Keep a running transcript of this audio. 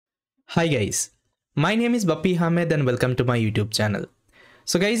Hi guys, my name is Bappy Hamed and welcome to my YouTube channel.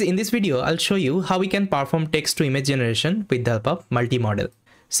 So guys, in this video, I'll show you how we can perform text to image generation with the help of multi-model.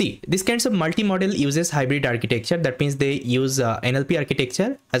 See, this kinds of multi-model uses hybrid architecture. That means they use NLP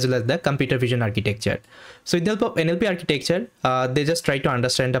architecture as well as the computer vision architecture. So with the help of NLP architecture, they just try to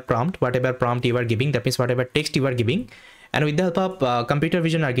understand the prompt, whatever prompt you are giving, that means whatever text you are giving. And with the help of computer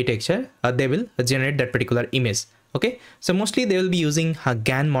vision architecture, they will generate that particular image. Okay, so mostly they will be using a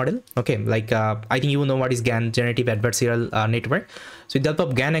GAN model. Okay, like I think you know what is GAN, generative adversarial network. So with the help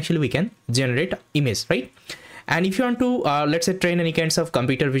of GAN, actually we can generate image, right? And if you want to let's say train any kinds of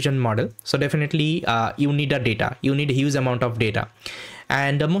computer vision model, so definitely you need a data, you need a huge amount of data.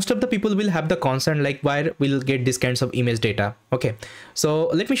 And most of the people will have the concern like where we'll get these kinds of image data. Okay, so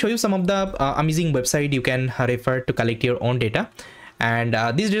let me show you some of the amazing website you can refer to collect your own data. And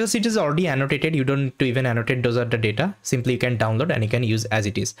these data set is already annotated. You don't need to even annotate, those are the data. Simply you can download and you can use as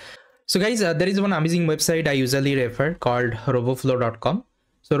it is. So guys, there is one amazing website I usually refer called roboflow.com.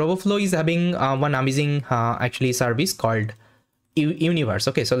 So roboflow is having one amazing actually service called universe.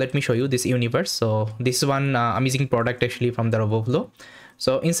 Okay, so let me show you this universe. So this is one amazing product actually from the roboflow.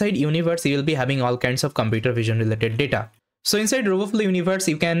 So inside universe, you will be having all kinds of computer vision related data. So inside roboflow universe,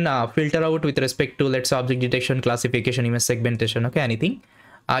 you can filter out with respect to, let's say, object detection, classification, image segmentation, okay, anything.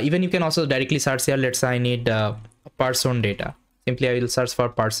 Even you can also directly search here. Let's say I need person data. Simply I will search for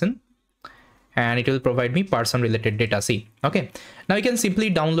person and it will provide me person related data. See, okay. Now you can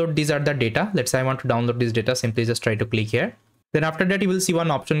simply download, these are the data. Let's say I want to download this data. Simply just try to click here. Then after that, you will see one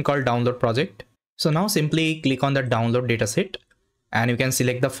option called download project. So now simply click on the download data set and you can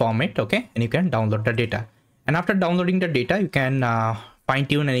select the format, okay, and you can download the data. And after downloading the data, you can fine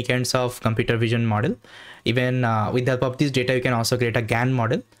tune any kinds of computer vision model. Even with the help of this data, you can also create a GAN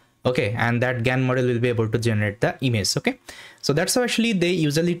model. Okay, and that GAN model will be able to generate the image. Okay, so that's how actually they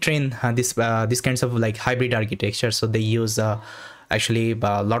usually train this kinds of like hybrid architecture. So they use actually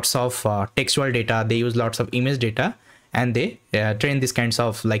lots of textual data. They use lots of image data, and they train these kinds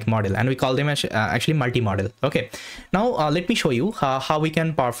of like model, and we call them actually multi-model. Okay, now let me show you how we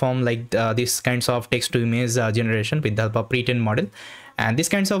can perform like these kinds of text to image generation with the help of pre-trained model. And this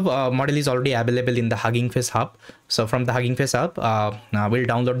kinds of model is already available in the Hugging Face hub. So from the Hugging Face hub, we'll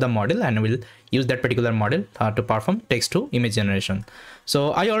download the model and we'll use that particular model to perform text to image generation.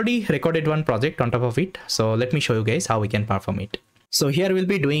 So I already recorded one project on top of it, so let me show you guys how we can perform it. So here we'll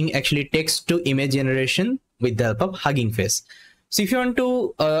be doing actually text to image generation with the help of Hugging Face. So if you want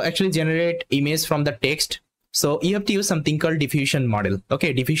to actually generate image from the text, so you have to use something called diffusion model.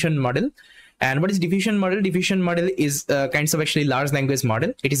 Okay, diffusion model. And what is diffusion model? Diffusion model is kinds of actually large language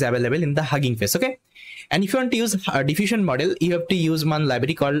model. It is available in the Hugging Face. Okay, and if you want to use a diffusion model, you have to use one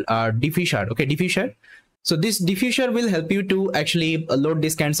library called diffuser. Okay, diffuser. So this diffuser will help you to actually load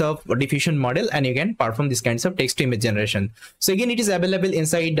these kinds of diffusion model, and you can perform these kinds of text to image generation. So again, it is available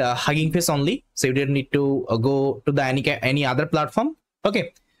inside Hugging Face only. So you don't need to go to the any other platform.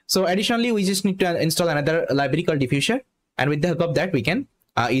 Okay. So additionally, we just need to install another library called diffuser, and with the help of that, we can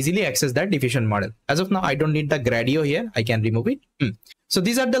easily access that diffusion model. As of now, I don't need the Gradio here. I can remove it. So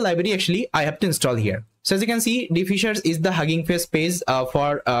these are the library actually I have to install here. So as you can see, diffuser is the Hugging Face page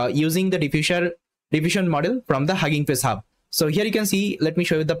for using the diffusion model from the Hugging Face hub. So here you can see, let me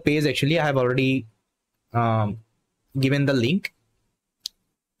show you the page. Actually, I have already given the link.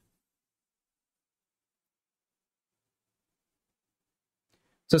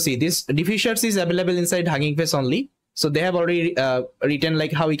 So see, this diffuser is available inside Hugging Face only. So they have already written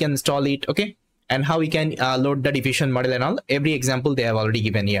like how we can install it, okay, and how we can load the diffusion model and all. Every example they have already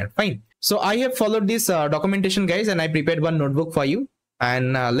given here. Fine. So I have followed this documentation, guys, and I prepared one notebook for you.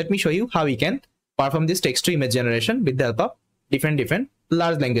 And let me show you how we can perform this text to image generation with the help of different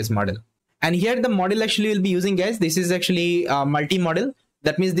large language model. And here the model actually will be using, guys, this is actually multi-model.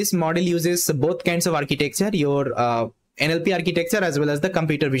 That means this model uses both kinds of architecture, your NLP architecture as well as the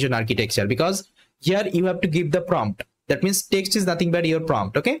computer vision architecture, because here you have to give the prompt. That means text is nothing but your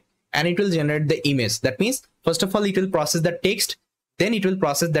prompt, okay, and it will generate the image. That means first of all it will process the text, then it will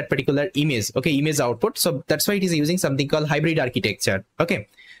process that particular image, okay, image output. So that's why it is using something called hybrid architecture. Okay,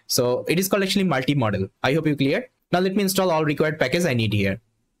 so it is called actually multi-model. I hope you clear. Now let me install all required package I need here.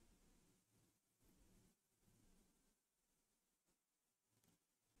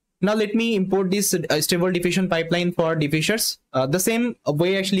 Now let me import this Stable Diffusion pipeline for diffusers. The same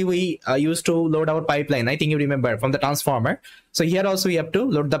way actually we used to load our pipeline. I think you remember from the transformer. So here also we have to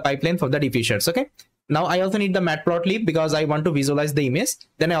load the pipeline for the diffusers. Okay. Now I also need the matplotlib because I want to visualize the image.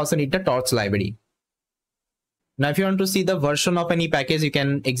 Then I also need the torch library. Now if you want to see the version of any package, you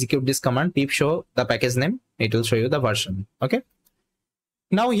can execute this command pip show the package name. It will show you the version. Okay.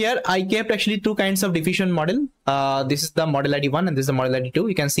 Now here I kept actually two kinds of diffusion model. This is the model ID 1 and this is the model ID 2.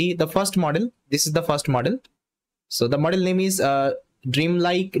 You can see the first model. This is the first model. So the model name is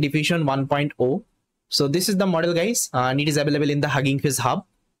Dreamlike Diffusion 1.0. So this is the model, guys, and it is available in the Hugging Face hub.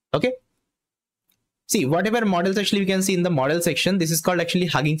 Okay. See, whatever models actually you can see in the model section, this is called actually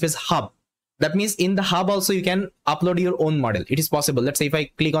Hugging Face hub. That means in the hub also you can upload your own model. It is possible. Let's say if I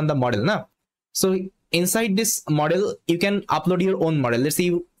click on the model now. So inside this model, you can upload your own model. Let's say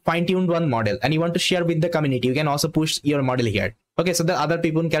you fine-tuned one model and you want to share with the community. You can also push your model here. Okay, so that other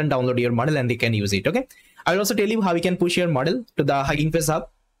people can download your model and they can use it. Okay, I will also tell you how you can push your model to the Hugging Face hub.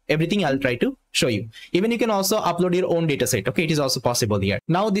 Everything I'll try to show you. Even you can also upload your own data set. Okay, it is also possible here.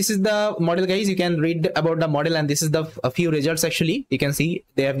 Now this is the model, guys. You can read about the model and this is the a few results actually. You can see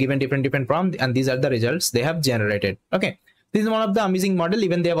they have given different prompts and these are the results they have generated. Okay, this is one of the amazing model.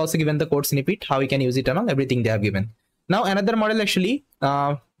 Even they have also given the code snippet, how you can use it and all, everything they have given. Now another model actually,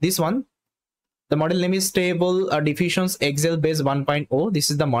 this one, the model name is Stable Diffusions Excel Base 1.0.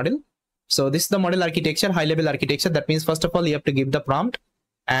 This is the model. So this is the model architecture, high level architecture. That means first of all, you have to give the prompt.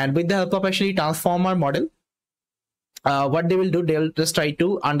 And with the help of actually transformer model, what they will do, they will just try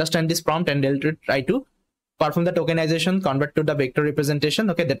to understand this prompt and they'll try to perform the tokenization, convert to the vector representation.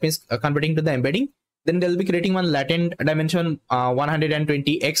 Okay, that means converting to the embedding. Then they'll be creating one latent dimension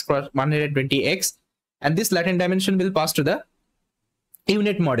 120x cross 120x, and this latent dimension will pass to the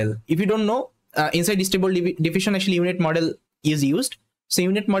unit model. If you don't know, inside Stable Diffusion actually unit model is used. So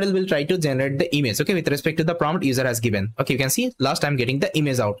unit model will try to generate the image, okay, with respect to the prompt user has given. Okay, you can see last I'm getting the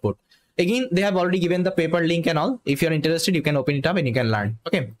image output. Again, they have already given the paper link and all. If you're interested, you can open it up and you can learn.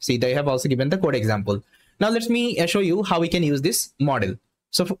 Okay, see, they have also given the code example. Now let me show you how we can use this model.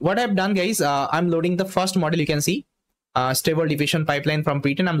 So what I've done, guys, I'm loading the first model. You can see Stable Diffusion pipeline from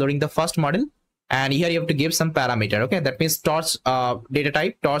pre-train. I'm loading the first model, and here you have to give some parameter. Okay, that means torch data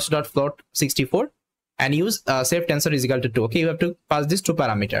type torch.float64. and use safe tensor is equal to 2. Okay, you have to pass this to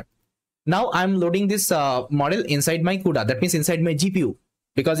parameter. Now I'm loading this model inside my CUDA. That means inside my GPU.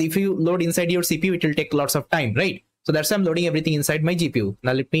 Because if you load inside your CPU, it will take lots of time, right? So that's why I'm loading everything inside my GPU.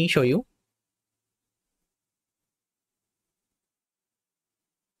 Now let me show you.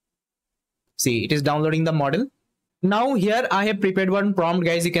 See, it is downloading the model. Now here I have prepared one prompt,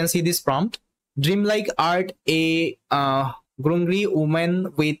 guys. You can see this prompt. Dreamlike art, a grungy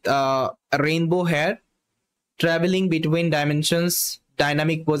woman with rainbow hair, traveling between dimensions,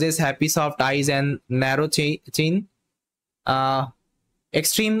 dynamic poses, happy soft eyes and narrow chin,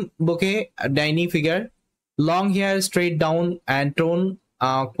 extreme bouquet, tiny figure, long hair straight down and tone,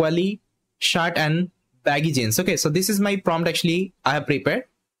 quali shirt and baggy jeans. Okay, so this is my prompt actually I have prepared.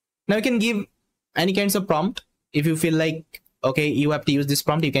 Now you can give any kinds of prompt. If you feel like, okay, you have to use this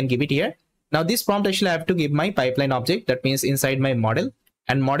prompt, you can give it here. Now this prompt actually I have to give my pipeline object. That means inside my model,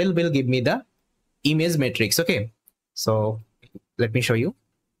 and model will give me the image matrix. Okay, so let me show you.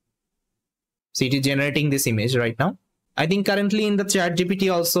 See, it is generating this image right now. I think currently in the chat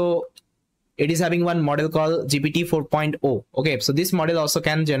GPT also it is having one model called GPT 4.0. Okay, so this model also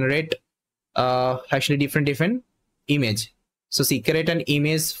can generate actually different image. So see, create an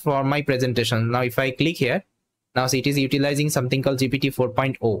image for my presentation. Now if I click here, now see, it is utilizing something called GPT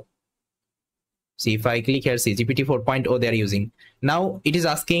 4.0. See, if I click here, see, GPT 4.0 they are using. Now it is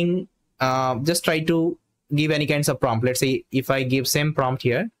asking, just try to give any kinds of prompt. Let's say if I give same prompt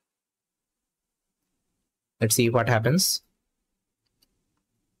here, let's see what happens.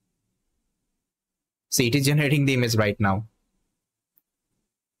 See, it is generating the image right now.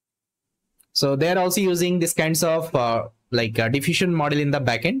 So they are also using this kinds of diffusion model in the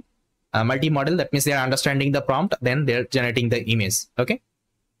backend, multi-model. That means they are understanding the prompt, then they're generating the image. Okay.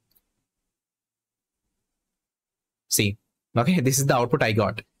 See, okay, this is the output I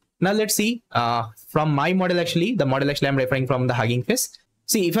got. Now let's see from my model actually, the model actually I'm referring from the Hugging Face.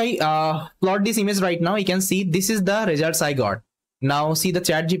 See, if I plot this image right now, you can see this is the results I got. Now see the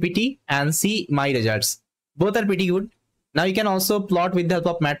chat GPT and see my results. Both are pretty good. Now you can also plot with the help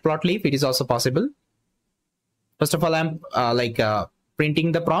of matplotlib. It is also possible. First of all, I'm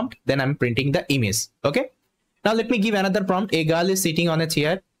printing the prompt, then I'm printing the image. Okay. Now let me give another prompt. A girl is sitting on a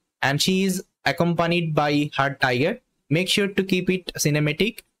chair and she is accompanied by her tiger. Make sure to keep it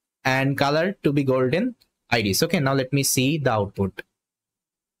cinematic and color to be golden IDs. Okay, now let me see the output.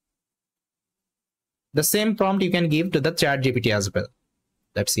 The same prompt you can give to the chat GPT as well.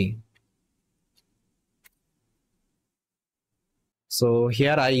 Let's see. So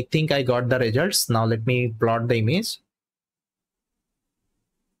here I think I got the results. Now let me plot the image.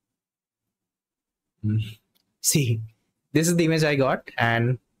 See, this is the image I got,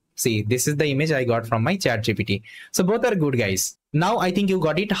 and see, this is the image I got from my chat GPT. So both are good, guys. Now I think you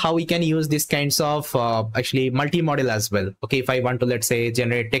got it, how we can use these kinds of actually multi-model as well. Okay, if I want to, let's say,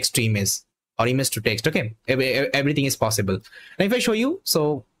 generate text to image or image to text, okay, everything is possible. Now if I show you,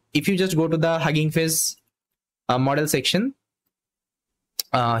 so if you just go to the Hugging Face model section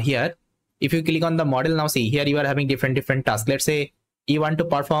here, if you click on the model, now see here you are having different tasks. Let's say you want to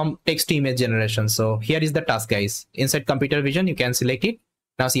perform text to image generation. So here is the task, guys. Inside computer vision, you can select it.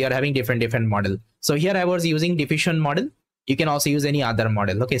 Now see, you are having different model. So here I was using diffusion model. You can also use any other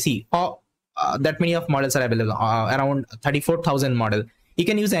model. Okay, see, that many of models are available, around 34,000 model. You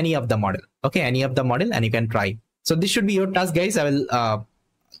can use any of the model. Okay, any of the model, and you can try. So this should be your task, guys. I will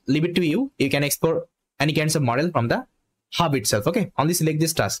leave it to you. You can explore any kinds of model from the hub itself. Okay, only select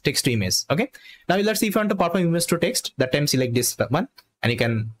this task, text to image. Okay, now let's see if you want to perform image to text. That time select this one, and you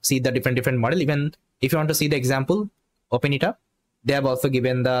can see the different model. Even if you want to see the example, open it up. They have also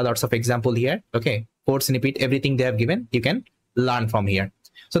given the lots of example here. Okay, code snippet, everything they have given, you can learn from here.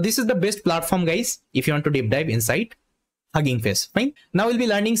 So this is the best platform, guys, if you want to deep dive inside Hugging Face. Fine. Now we'll be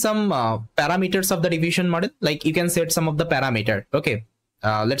learning some parameters of the diffusion model. Like you can set some of the parameter. Okay,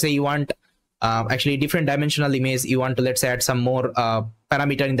 let's say you want actually different dimensional image. You want to, let's say, add some more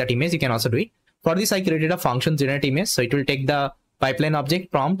parameter in that image. You can also do it. For this, I created a function generate image. So it will take the pipeline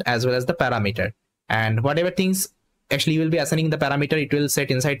object prompt as well as the parameter, and whatever things actually you will be assigning the parameter, it will set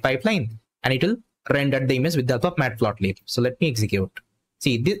inside pipeline, and it will render the image with the help of matplotlib. So let me execute.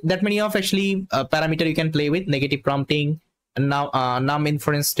 See, that many of actually parameter you can play with: negative prompting, and now num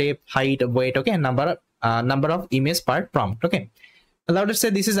inference step, height, weight. Okay, and number of image per prompt. Okay, now let's say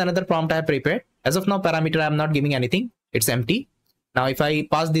this is another prompt I have prepared. As of now, parameter I am not giving anything; it's empty. Now if I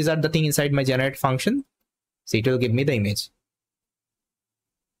pass these are the thing inside my generate function, see, it will give me the image.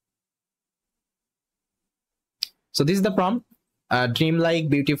 So this is the prompt: dreamlike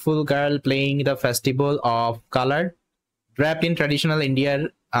beautiful girl playing the festival of color, wrapped in traditional Indian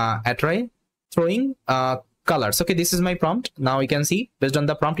attire, throwing colors. Okay, this is my prompt. Now you can see, based on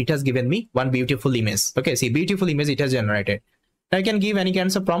the prompt, it has given me one beautiful image. Okay, see, beautiful image it has generated. Now I can give any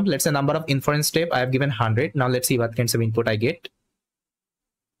kinds of prompt. Let's say number of inference step, I have given 100. Now let's see what kinds of input I get.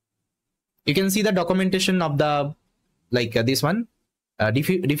 You can see the documentation of the, like this one,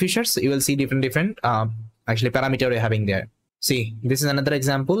 diffusers. You will see different actually parameter we're having there. See, this is another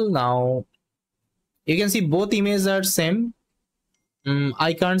example. Now you can see both images are same.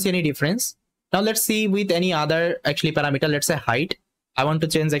 I can't see any difference. Now let's see with any other actually parameter. Let's say height. I want to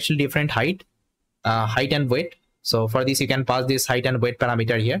change actually different height, height and weight. So for this, you can pass this height and weight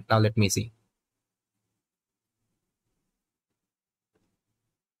parameter here. Now let me see.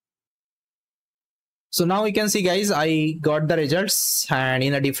 So now you can see, guys, I got the results and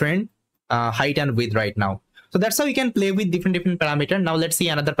in a different height and width right now. So that's how you can play with different parameter. Now let's see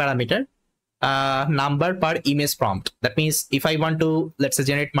another parameter, number per image prompt. That means if I want to, let's say,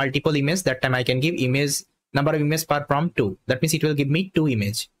 generate multiple images, that time I can give image number of images per prompt 2. That means it will give me 2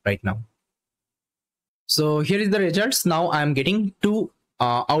 images right now. So here is the results. Now I am getting 2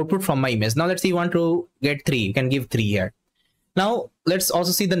 output from my image. Now let's say you want to get 3. You can give 3 here. Now let's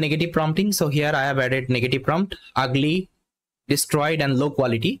also see the negative prompting. So here I have added negative prompt: ugly, destroyed, and low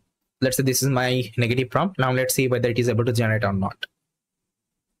quality. Let's say this is my negative prompt. Now let's see whether it is able to generate or not.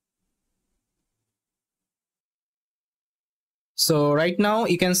 So right now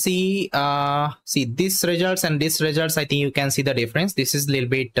you can see these results and these results. I think you can see the difference. This is a little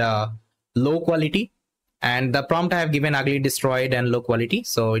bit low quality, and the prompt I have given ugly, destroyed, and low quality.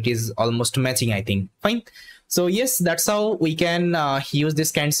 So it is almost matching, I think. Fine. So yes, that's how we can use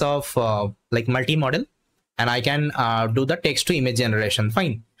this kinds of like multi-model, and I can do the text to image generation.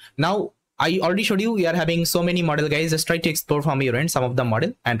 Fine. Now I already showed you we are having so many model, guys. Just try to explore from your end some of the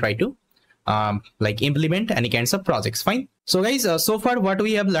model and try to like implement any kinds of projects. Fine. So guys, so far what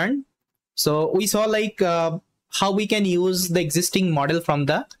we have learned. So we saw like how we can use the existing model from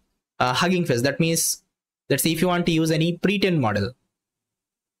the Hugging Face. That means, let's say if you want to use any pre-trained model,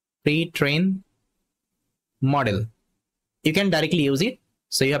 model, you can directly use it.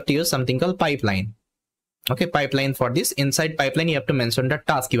 So you have to use something called pipeline. Okay, pipeline. For this, inside pipeline you have to mention the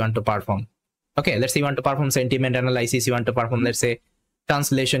task you want to perform. Okay, let's say you want to perform sentiment analysis, you want to perform, let's say,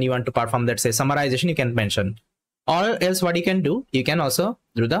 translation, you want to perform, let's say, summarization, you can mention. Or else what you can do, you can also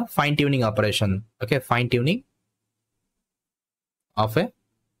do the fine-tuning operation. Okay, fine-tuning of a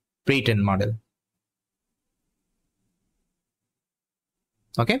pre-trained model.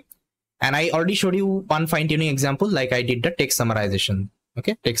 Okay, and I already showed you one fine-tuning example, like I did the text summarization.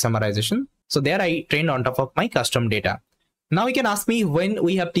 Okay, text summarization. So there I trained on top of my custom data. Now you can ask me when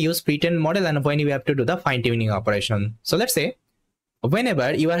we have to use pre-trained model and when we have to do the fine-tuning operation. So let's say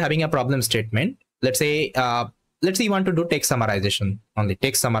whenever you are having a problem statement, let's say let's say you want to do text summarization only,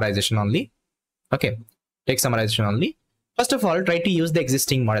 okay, text summarization only. First of all, try to use the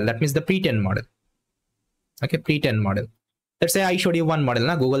existing model, that means the pre-trained model. Okay, pre-trained model. Let's say I showed you one model,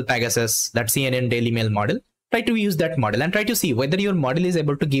 Google Pegasus, that CNN Daily Mail model. Try to use that model and try to see whether your model is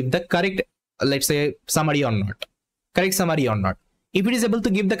able to give the correct, let's say, summary or not. Correct summary or not. If it is able to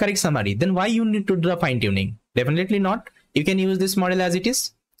give the correct summary, then why you need to do the fine tuning? Definitely not. You can use this model as it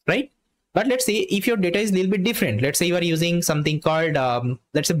is, right? But let's say if your data is a little bit different, let's say you are using something called,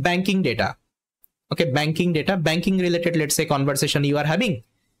 let's say banking data. Okay, banking data, banking related, let's say conversation you are having.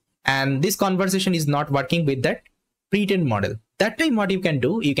 And this conversation is not working with that pre-trained model. That time what you can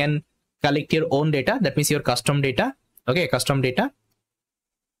do, you can collect your own data. That means your custom data. Okay, custom data.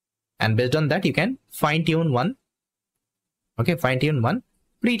 And based on that, you can fine tune one. Okay, fine tune one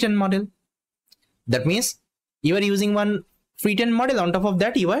pre-trained model. That means you are using one pre-trained model. On top of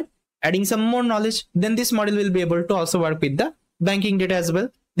that, you are adding some more knowledge. Then this model will be able to also work with the banking data as well.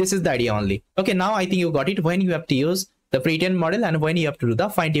 This is the idea only. Okay, now I think you got it, when you have to use the pre-trained model and when you have to do the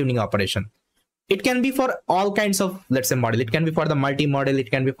fine-tuning operation. It can be for all kinds of, let's say, model. It can be for the multi-model. It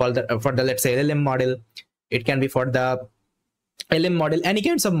can be for the let's say LLM model. It can be for the LM model. Any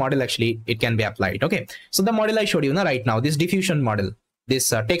kinds of model actually it can be applied. Okay, so the model I showed you right now, this diffusion model,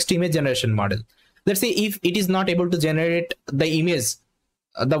 this text to image generation model. Let's say if it is not able to generate the image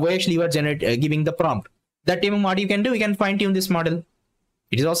the way actually you are giving the prompt, that time what you can do, you can fine-tune this model.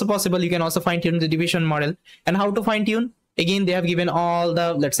 It is also possible you can also fine-tune the diffusion model. And how to fine-tune? Again, they have given all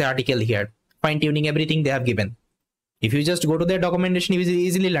the, let's say, article here. Fine-tuning everything they have given. If you just go to their documentation, you will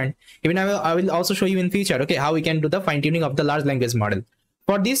easily learn. Even I will also show you in future, okay, how we can do the fine-tuning of the large language model.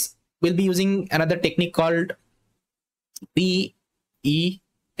 For this, we'll be using another technique called PEFT.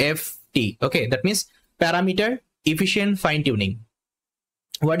 Okay, that means parameter efficient fine-tuning.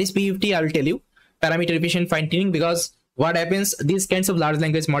 What is PEFT? I will tell you. Parameter efficient fine-tuning, because what happens, these kinds of large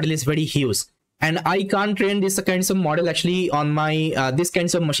language model is very huge. And I can't train this kinds of model actually on my, this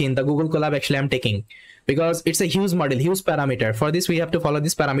kinds of machine, the Google Colab actually I'm taking, because it's a huge model, huge parameter. For this, we have to follow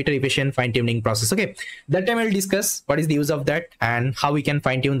this parameter efficient fine tuning process. Okay, that time I'll discuss what is the use of that and how we can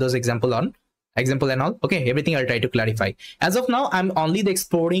fine tune those example and all. Okay, everything I'll try to clarify. As of now, I'm only the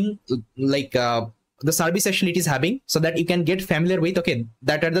exploring like the service actually it is having, so that you can get familiar with, okay,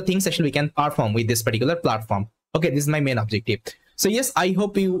 that are the things actually we can perform with this particular platform. Okay, this is my main objective. So yes, I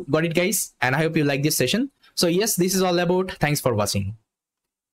hope you got it, guys, and I hope you like this session. So yes, this is all about. Thanks for watching.